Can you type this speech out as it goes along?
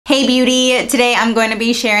Hey beauty, today I'm going to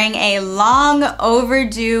be sharing a long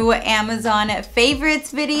overdue Amazon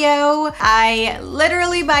favorites video. I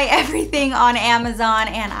literally buy everything on Amazon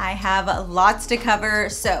and I have lots to cover,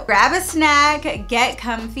 so grab a snack, get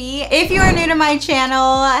comfy. If you are new to my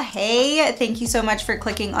channel, hey, thank you so much for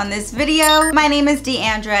clicking on this video. My name is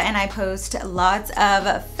Deandra and I post lots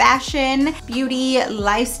of fashion, beauty,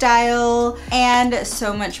 lifestyle, and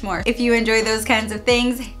so much more. If you enjoy those kinds of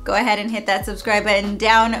things, go ahead and hit that subscribe button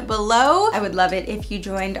down below. I would love it if you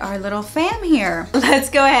joined our little fam here. Let's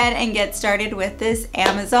go ahead and get started with this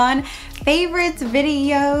Amazon favorites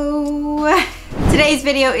video. Today's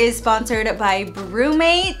video is sponsored by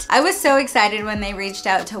BrewMate. I was so excited when they reached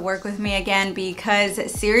out to work with me again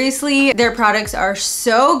because seriously, their products are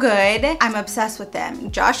so good. I'm obsessed with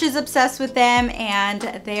them. Josh is obsessed with them and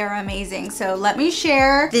they are amazing. So let me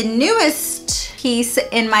share the newest piece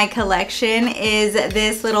in my collection is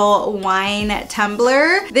this little wine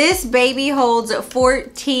tumbler. This baby holds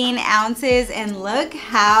 14 ounces and look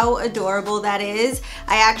how adorable that is.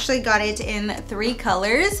 I actually got it in 3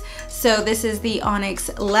 colors. So this is the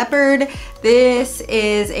Onyx Leopard. This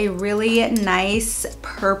is a really nice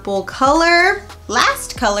purple color.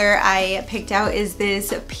 Last color I picked out is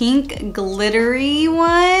this pink glittery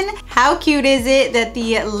one. How cute is it that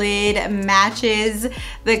the lid matches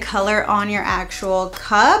the color on your actual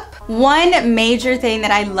cup? One major thing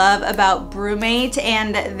that I love about BrewMate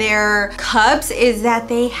and their cups is that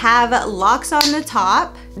they have locks on the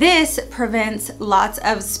top. This prevents lots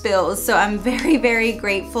of spills, so I'm very, very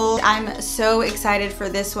grateful. I'm so excited for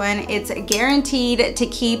this one. It's guaranteed to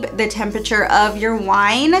keep the temperature of your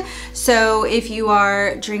wine. So if you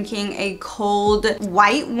are drinking a cold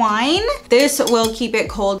white wine, this will keep it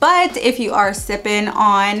cold. But if you are sipping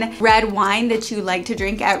on red wine that you like to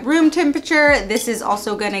drink at room temperature, this is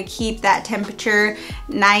also gonna keep that temperature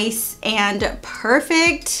nice and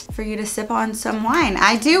perfect for you to sip on some wine.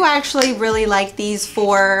 I do actually really like these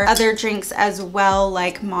for other drinks as well,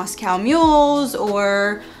 like Moscow Mules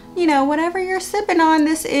or you know, whatever you're sipping on,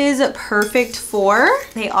 this is perfect for.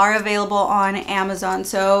 They are available on Amazon,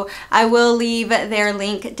 so I will leave their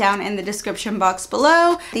link down in the description box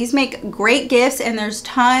below. These make great gifts and there's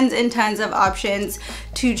tons and tons of options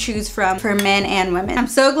to choose from for men and women. I'm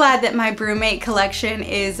so glad that my BrewMate collection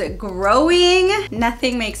is growing.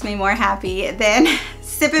 Nothing makes me more happy than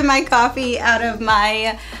sipping my coffee out of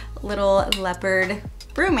my little leopard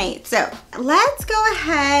BrewMate. So let's go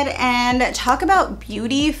ahead and talk about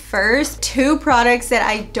beauty first. 2 products that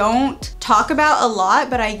I don't talk about a lot,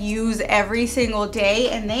 but I use every single day,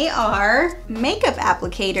 and they are makeup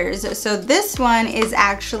applicators. So this one is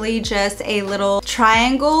actually just a little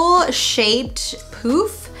triangle shaped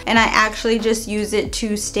poof. And I actually just use it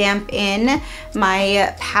to stamp in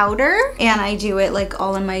my powder, and I do it like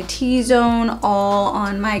all in my T-zone, all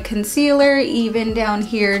on my concealer, even down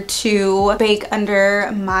here to bake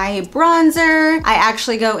under my bronzer. I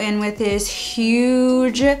actually go in with this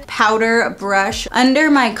huge powder brush. Under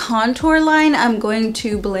my contour line, I'm going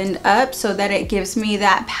to blend up so that it gives me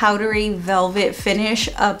that powdery velvet finish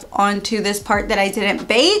up onto this part that I didn't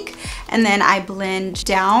bake, and then I blend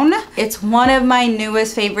down. It's one of my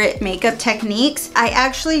newest favorite makeup techniques. I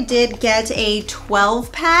actually did get a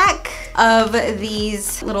 12 pack of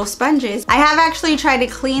these little sponges. I have actually tried to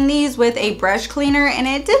clean these with a brush cleaner and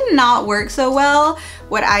it did not work so well.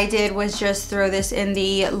 What I did was just throw this in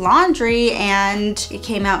the laundry and it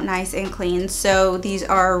came out nice and clean. So these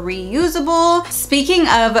are reusable. Speaking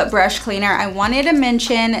of brush cleaner, I wanted to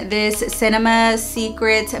mention this Cinema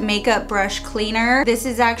Secret makeup brush cleaner. This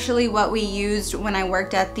is actually what we used when I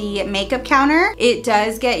worked at the makeup counter. It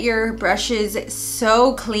does get your brushes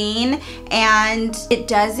so clean and it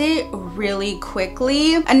does it really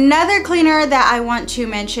quickly. Another cleaner that I want to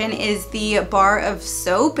mention is the bar of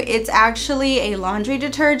soap. It's actually a laundry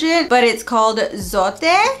detergent, but it's called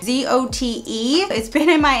Xote, Z-O-T-E. It's been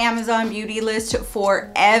in my Amazon beauty list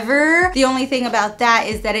forever. The only thing about that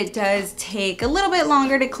is that it does take a little bit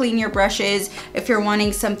longer to clean your brushes. If you're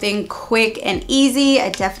wanting something quick and easy, I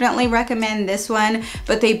definitely recommend this one,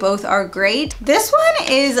 but they both are great. This one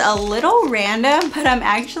is a little random, but I'm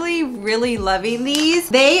actually really loving these.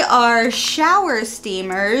 They are shower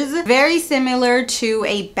steamers, very similar to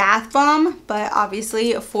a bath bomb, but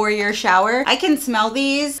obviously for your shower. I can smell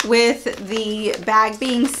these with the bag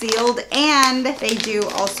being sealed, and they do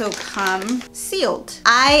also come sealed.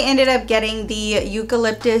 I ended up getting the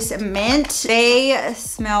eucalyptus mint. They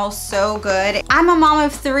smell so good. I'm a mom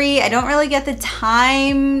of 3. I don't really get the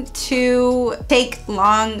time to take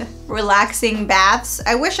long relaxing baths.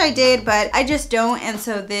 I wish I did, but I just don't, and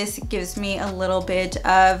so this gives me a little bit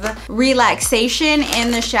of relaxation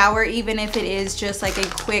in the shower, even if it is just like a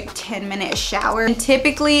quick 10-minute shower. And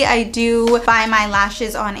typically I do buy my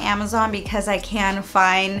lashes on Amazon because I can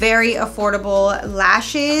find very affordable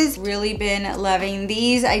lashes. Really been loving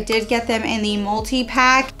these. I did get them in the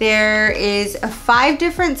multi-pack. There is 5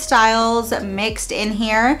 different styles mixed in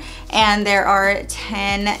here, and there are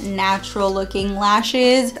 10 natural looking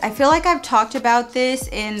lashes. I feel like I've talked about this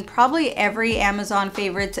in probably every Amazon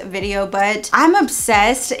favorites video, but I'm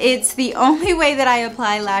obsessed. It's the only way that I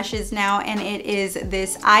apply lashes now, and it is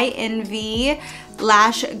this INV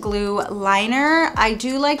lash glue liner. I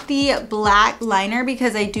do like the black liner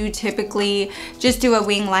because I do typically just do a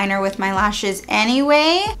wing liner with my lashes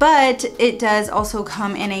anyway, but it does also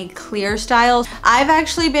come in a clear style. I've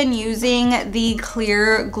actually been using the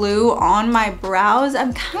clear glue on my brows.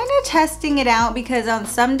 I'm kind of testing it out because on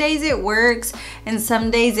some days it works and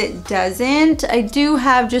some days it doesn't. I do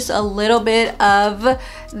have just a little bit of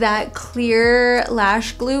that clear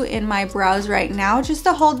lash glue in my brows right now just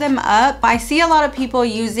to hold them up. I see a lot of people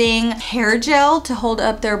using hair gel to hold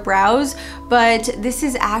up their brows, but this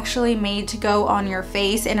is actually made to go on your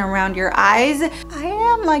face and around your eyes. I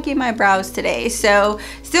am liking my brows today, so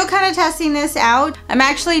still kind of testing this out. I'm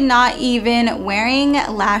actually not even wearing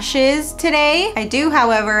lashes today. I do,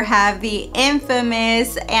 however, have the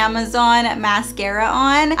infamous Amazon mascara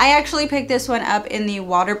on. I actually picked this one up in the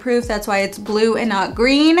waterproof. That's why it's blue and not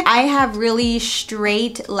green. I have really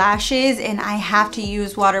straight lashes and I have to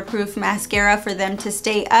use waterproof mascara for them to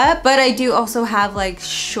stay up, but I do also have like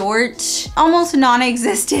short, almost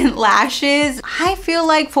non-existent lashes. I feel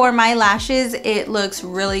like for my lashes it looks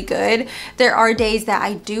really good. There are days that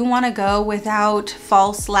I do want to go without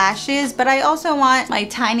false lashes, but I also want my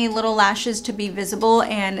tiny little lashes to be visible,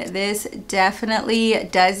 and this definitely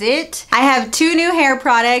does it. I have 2 new hair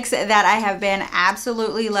products that I have been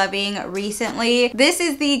absolutely loving recently. This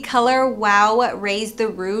is the Color Wow Raise the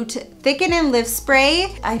Root Thicken and Lift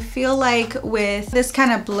Spray. I feel like with this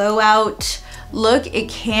kind of blowout look, it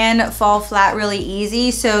can fall flat really easy.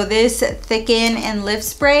 So this thicken and lift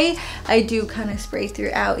spray, I do kind of spray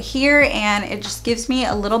throughout here, and it just gives me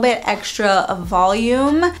a little bit extra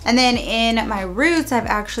volume. And then in my roots, I've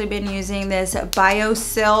actually been using this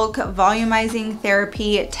BioSilk Volumizing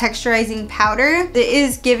Therapy Texturizing Powder. It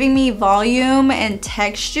is giving me volume and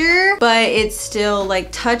texture, but it's still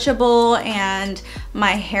like touchable, and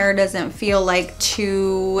my hair doesn't feel like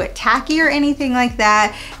too tacky or anything like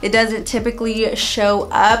that. It doesn't typically show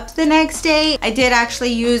up the next day. I did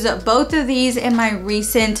actually use both of these in my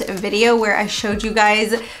recent video where I showed you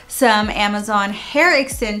guys some Amazon hair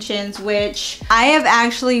extensions, which I have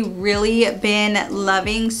actually really been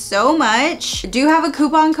loving so much. I do have a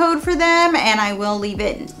coupon code for them, and I will leave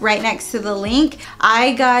it right next to the link.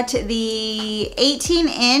 I got the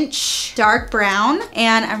 18-inch dark brown,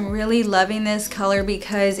 and I'm really loving this color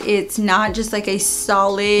because it's not just like a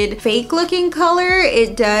solid fake looking color.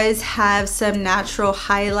 It does have some natural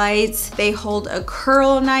highlights. They hold a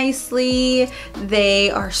curl nicely.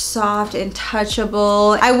 They are soft and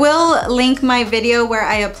touchable. I will link my video where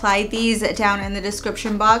I applied these down in the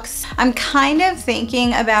description box. I'm kind of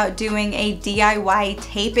thinking about doing a DIY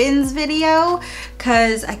tape-ins video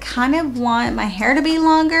because I kind of want my hair to be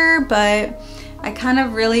longer, but I kind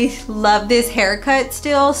of really love this haircut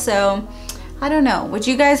still, so I don't know. Would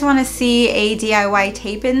you guys want to see a DIY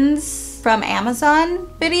tape-ins from Amazon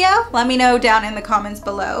video? Let me know down in the comments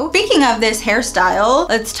below. Speaking of this hairstyle,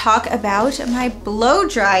 let's talk about my blow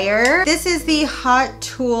dryer. This is the Hot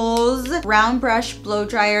Tools round brush blow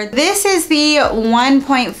dryer. This is the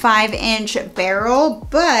 1.5-inch barrel,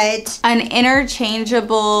 but an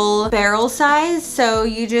interchangeable barrel size. So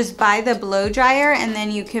you just buy the blow dryer and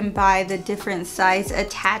then you can buy the different size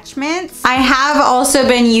attachments. I have also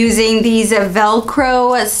been using these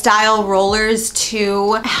Velcro style rollers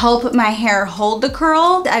to help my hair hold the curl.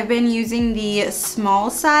 I've been using the small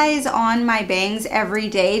size on my bangs every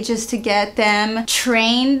day just to get them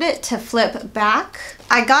trained to flip back.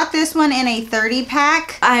 I got this one in a 30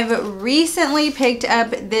 pack. I've recently picked up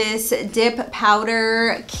this dip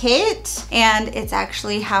powder kit, and it's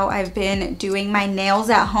actually how I've been doing my nails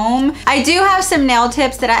at home. I do have some nail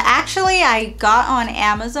tips that I got on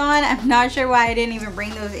Amazon. I'm not sure why I didn't even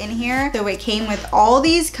bring those in here. So it came with all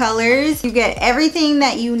these colors. You get everything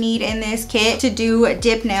that you need in this kit to do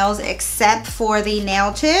dip nails except for the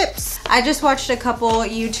nail tips. I just watched a couple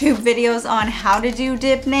YouTube videos on how to do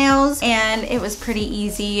dip nails, and it was pretty easy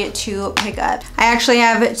easy to pick up. I actually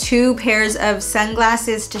have 2 pairs of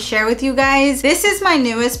sunglasses to share with you guys. This is my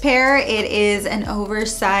newest pair. It is an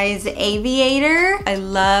oversized aviator. I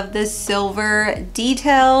love the silver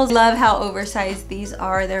details. Love how oversized these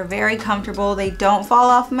are. They're very comfortable. They don't fall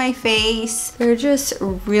off my face. They're just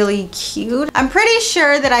really cute. I'm pretty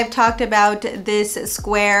sure that I've talked about this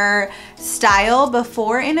square style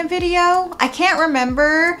before in a video. I can't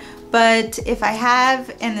remember, but if I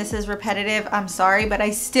have, and this is repetitive, I'm sorry, but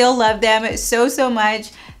I still love them so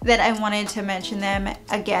much that I wanted to mention them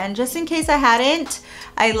again, just in case I hadn't.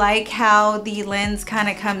 I like how the lens kind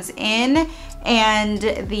of comes in and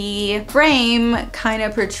the frame kind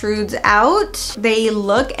of protrudes out. They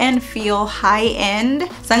look and feel high-end.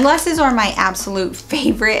 Sunglasses are my absolute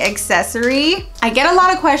favorite accessory. I get a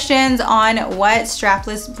lot of questions on what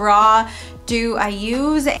strapless bra do I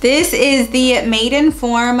use. This is the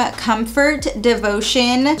Maidenform Comfort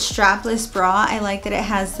Devotion strapless bra. I like that it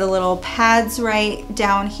has the little pads right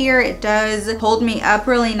down here. It does hold me up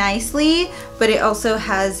really nicely, but it also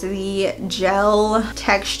has the gel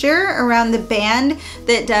texture around the band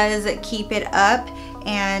that does keep it up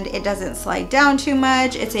and it doesn't slide down too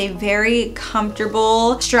much. It's a very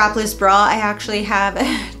comfortable strapless bra. I actually have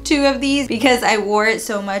 2 of these because I wore it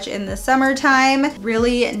so much in the summertime.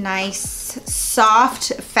 Really nice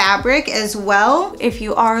soft fabric as well. If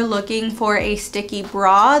you are looking for a sticky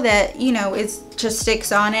bra that, you know, is just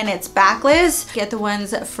sticks on and it's backless, get the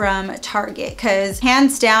ones from Target, because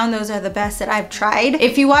hands down those are the best that I've tried.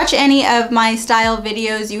 If you watch any of my style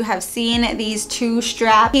videos, you have seen these 2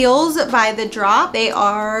 strap heels by The Drop. They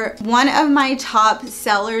are one of my top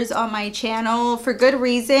sellers on my channel for good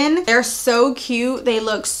reason. They're so cute. They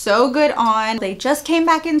look so good on. They just came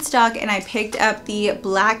back in stock and I picked up the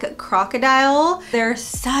black crocodile. They're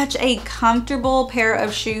such a comfortable pair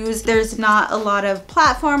of shoes. There's not a lot of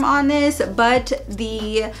platform on this, but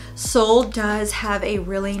the sole does have a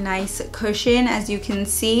really nice cushion, as you can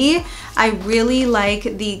see. I really like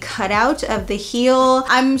the cutout of the heel.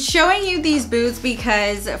 I'm showing you these boots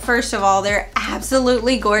because, first of all, they're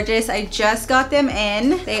absolutely gorgeous. I just got them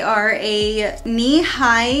in. They are a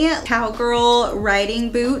knee-high cowgirl riding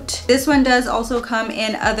boot. This one does also come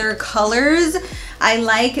in other colors. I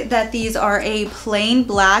like that these are a plain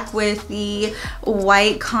black with the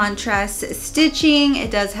white contrast stitching.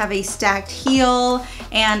 It does have a stacked heel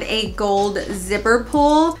and a gold zipper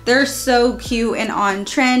pull. They're so cute and on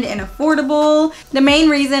trend and affordable. The main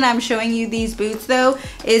reason I'm showing you these boots though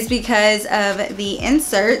is because of the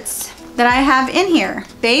inserts that I have in here.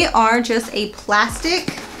 They are just a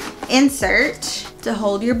plastic insert to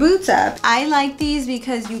hold your boots up. I like these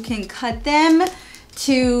because you can cut them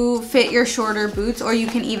to fit your shorter boots, or you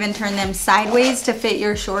can even turn them sideways to fit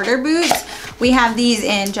your shorter boots. We have these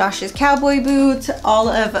in Josh's cowboy boots, all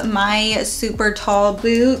of my super tall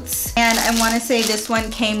boots, and I want to say this one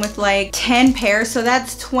came with like 10 pairs, so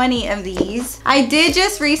that's 20 of these. I did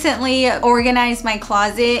just recently organize my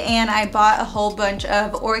closet and I bought a whole bunch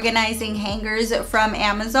of organizing hangers from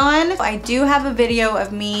Amazon. I do have a video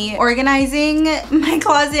of me organizing my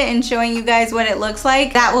closet and showing you guys what it looks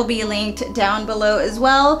like. That will be linked down below as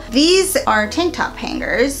well. These are tank top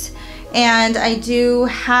hangers, and I do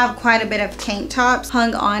have quite a bit of tank tops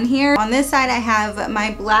hung on here. On this side I have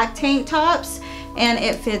my black tank tops, and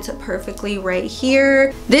it fits perfectly right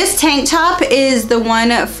here. This tank top is the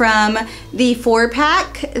one from the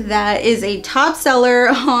 4-pack that is a top seller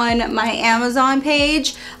on my Amazon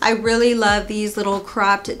page. I really love these little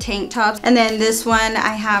cropped tank tops. And then this one I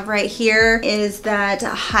have right here is that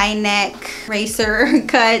high neck racer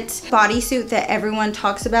cut bodysuit that everyone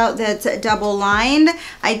talks about that's double lined.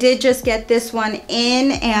 I did just get this one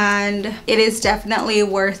in and it is definitely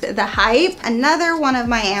worth the hype. Another one of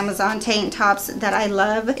my Amazon tank tops that I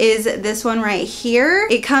love is this one right here.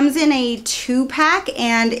 It comes in a 2-pack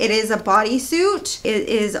and it is a bodysuit. It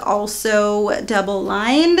is also double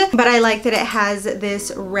lined, but I like that it has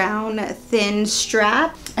this round thin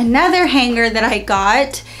strap. Another hanger that I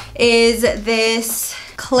got is this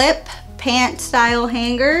clip pant style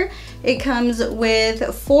hanger. It comes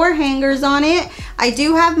with 4 hangers on it. I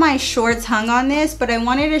do have my shorts hung on this, but I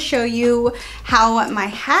wanted to show you how my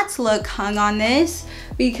hats look hung on this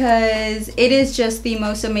because it is just the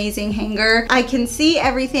most amazing hanger. I can see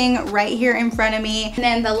everything right here in front of me. And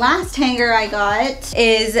then the last hanger I got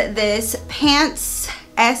is this pants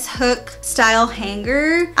S-hook style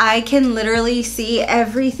hanger. I can literally see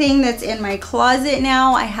everything that's in my closet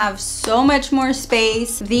now. I have so much more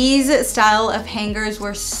space. These style of hangers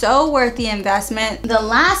were so worth the investment. The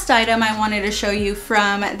last item I wanted to show you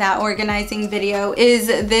from that organizing video is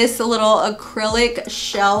this little acrylic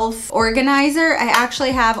shelf organizer. I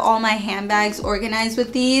actually have all my handbags organized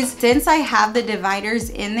with these. Since I have the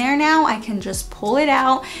dividers in there now, I can just pull it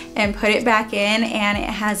out and put it back in, and it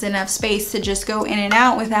has enough space to just go in and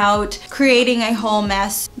out without creating a whole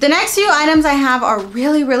mess. The next few items I have are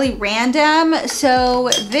really random. So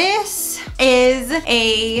this is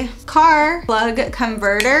a car plug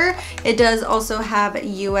converter. It does also have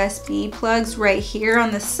USB plugs right here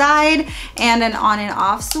on the side and an on and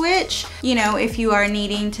off switch. You know, if you are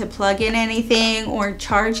needing to plug in anything or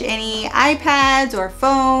charge any iPads or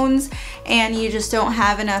phones and you just don't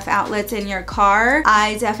have enough outlets in your car,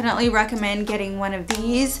 I definitely recommend getting one of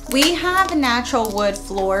these. We have natural wood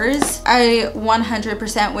floors. I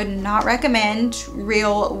 100% would not recommend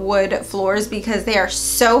real wood floors because they are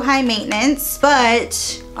so high maintenance,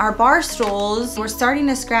 but our bar stools were starting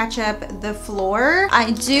to scratch up the floor.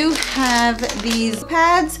 I do have these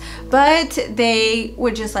pads, but they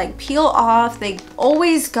would just like peel off. They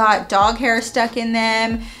always got dog hair stuck in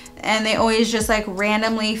them, and they always just like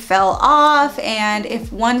randomly fell off. And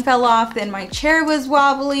if one fell off, then my chair was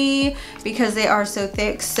wobbly because they are so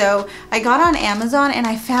thick. So I got on Amazon and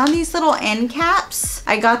I found these little end caps.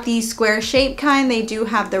 I got these square shaped kind. They do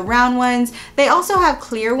have the round ones. They also have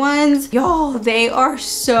clear ones. Y'all, they are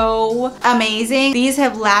so amazing. These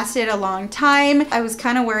have lasted a long time. I was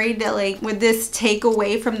kind of worried that like, would this take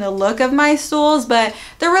away from the look of my stools, but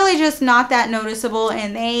they're really just not that noticeable,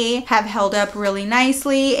 and they have held up really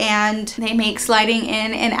nicely, and they make sliding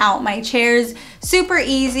in and out my chairs super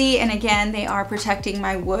easy. And again, they are protecting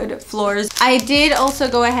my wood floors. I did also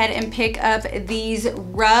go ahead and pick up these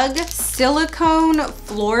rug silicone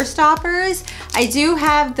floor stoppers. I do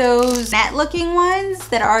have those net looking ones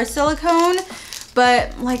that are silicone,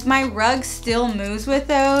 but like my rug still moves with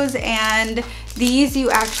those, and these you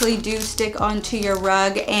actually do stick onto your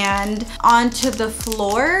rug and onto the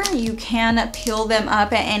floor. You can peel them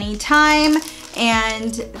up at any time,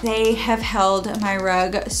 and they have held my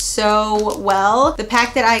rug so well. The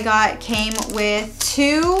pack that I got came with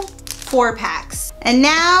 2 4-packs. And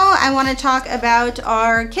now I want to talk about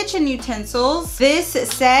our kitchen utensils. This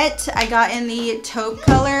set I got in the taupe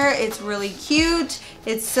color. It's really cute.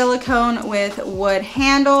 It's silicone with wood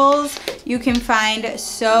handles. You can find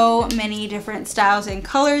so many different styles and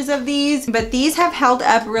colors of these, but these have held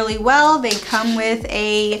up really well. They come with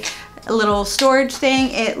a little storage thing.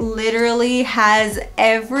 It literally has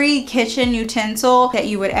every kitchen utensil that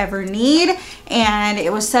you would ever need, and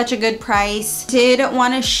it was such a good price. Did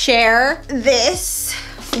want to share this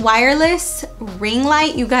wireless ring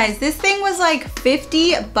light. You guys, this thing was like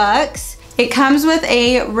 50 bucks. It comes with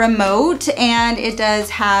a remote, and it does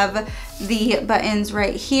have the buttons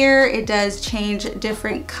right here. It does change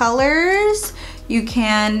different colors. You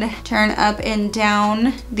can turn up and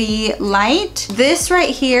down the light. This right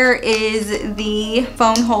here is the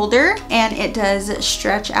phone holder, and it does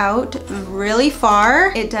stretch out really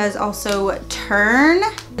far. It does also turn.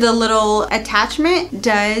 The little attachment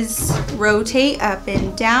does rotate up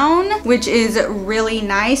and down, which is really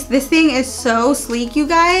nice. This thing is so sleek, you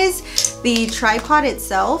guys. The tripod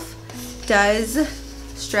itself does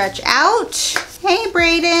stretch out. Hey,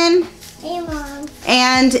 Brayden. Hey, Mom.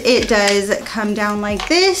 And it does come down like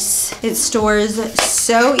this. It stores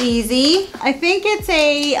so easy. I think it's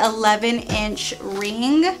a 11-inch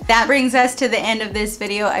ring. That brings us to the end of this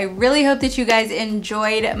video. I really hope that you guys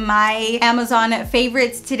enjoyed my Amazon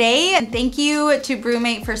favorites today. And thank you to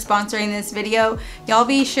BrewMate for sponsoring this video. Y'all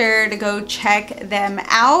be sure to go check them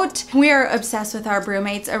out. We are obsessed with our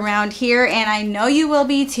BrewMates around here, and I know you will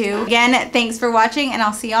be too. Again, thanks for watching, and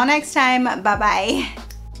I'll see y'all next time. Bye-bye.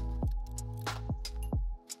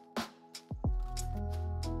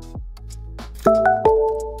 You